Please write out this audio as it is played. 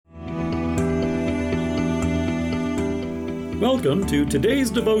Welcome to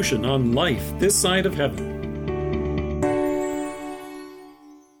today's devotion on life this side of heaven.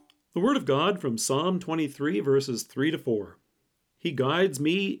 The Word of God from Psalm 23, verses 3 to 4. He guides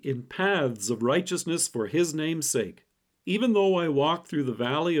me in paths of righteousness for His name's sake. Even though I walk through the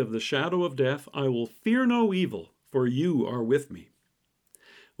valley of the shadow of death, I will fear no evil, for you are with me.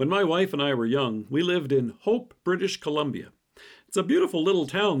 When my wife and I were young, we lived in Hope, British Columbia. It's a beautiful little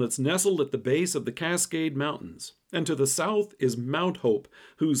town that's nestled at the base of the Cascade Mountains, and to the south is Mount Hope,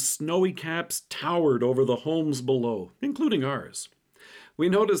 whose snowy caps towered over the homes below, including ours. We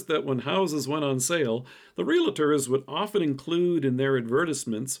noticed that when houses went on sale, the realtors would often include in their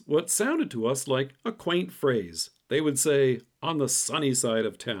advertisements what sounded to us like a quaint phrase. They would say, "on the sunny side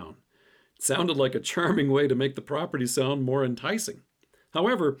of town." It sounded like a charming way to make the property sound more enticing.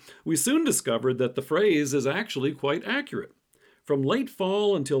 However, we soon discovered that the phrase is actually quite accurate. From late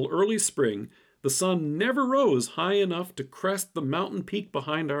fall until early spring, the sun never rose high enough to crest the mountain peak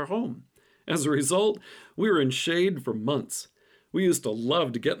behind our home. As a result, we were in shade for months. We used to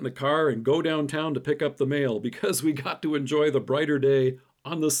love to get in the car and go downtown to pick up the mail because we got to enjoy the brighter day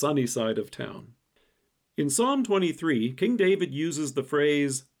on the sunny side of town. In Psalm 23, King David uses the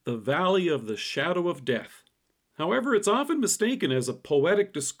phrase, "the valley of the shadow of death." However, it's often mistaken as a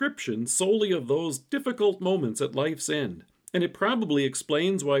poetic description solely of those difficult moments at life's end, and it probably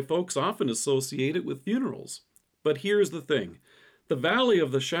explains why folks often associate it with funerals. But here's the thing. The valley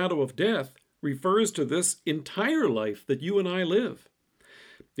of the shadow of death refers to this entire life that you and I live.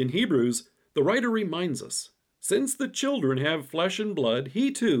 In Hebrews, the writer reminds us, since the children have flesh and blood,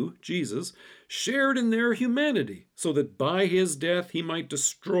 he too, Jesus, shared in their humanity, so that by his death he might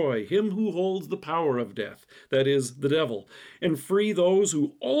destroy him who holds the power of death, that is, the devil, and free those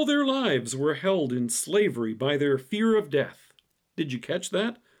who all their lives were held in slavery by their fear of death. Did you catch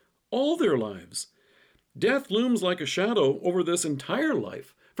that? All their lives. Death looms like a shadow over this entire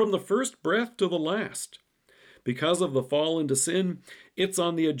life, from the first breath to the last. Because of the fall into sin, it's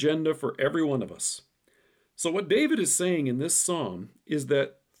on the agenda for every one of us. So what David is saying in this psalm is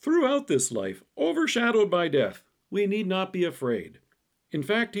that throughout this life, overshadowed by death, we need not be afraid. In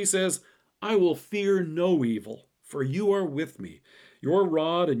fact, he says, "I will fear no evil, for you are with me. Your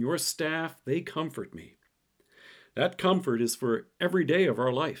rod and your staff, they comfort me." That comfort is for every day of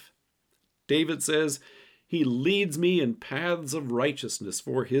our life. David says, "He leads me in paths of righteousness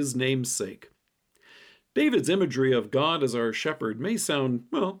for his name's sake." David's imagery of God as our shepherd may sound,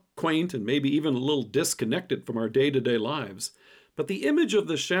 quaint and maybe even a little disconnected from our day-to-day lives, but the image of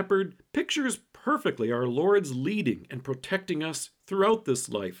the shepherd pictures perfectly our Lord's leading and protecting us throughout this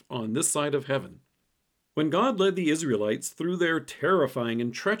life on this side of heaven. When God led the Israelites through their terrifying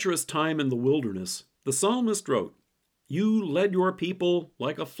and treacherous time in the wilderness, the psalmist wrote, "You led your people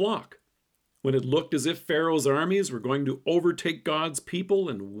like a flock." When it looked as if Pharaoh's armies were going to overtake God's people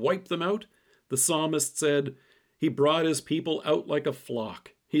and wipe them out, the psalmist said, "He brought his people out like a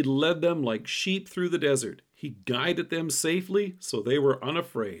flock. He led them like sheep through the desert. He guided them safely so they were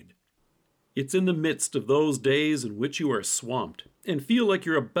unafraid." It's in the midst of those days in which you are swamped and feel like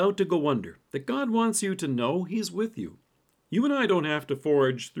you're about to go under that God wants you to know He's with you. You and I don't have to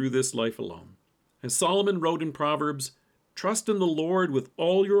forage through this life alone. As Solomon wrote in Proverbs, "Trust in the Lord with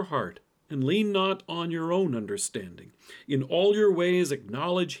all your heart, and lean not on your own understanding. In all your ways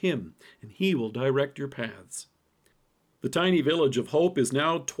acknowledge Him, and He will direct your paths." The tiny village of Hope is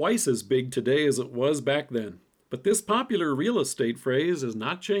now twice as big today as it was back then, but this popular real estate phrase has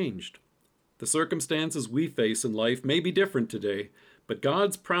not changed. The circumstances we face in life may be different today, but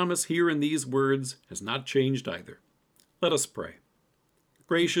God's promise here in these words has not changed either. Let us pray.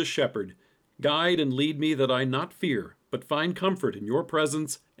 Gracious Shepherd, guide and lead me that I not fear, but find comfort in your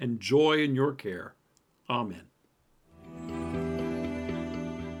presence and joy in your care. Amen.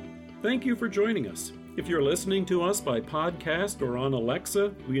 Thank you for joining us. If you're listening to us by podcast or on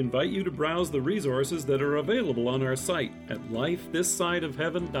Alexa, we invite you to browse the resources that are available on our site at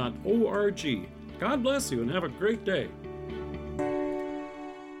lifethissideofheaven.org. God bless you and have a great day.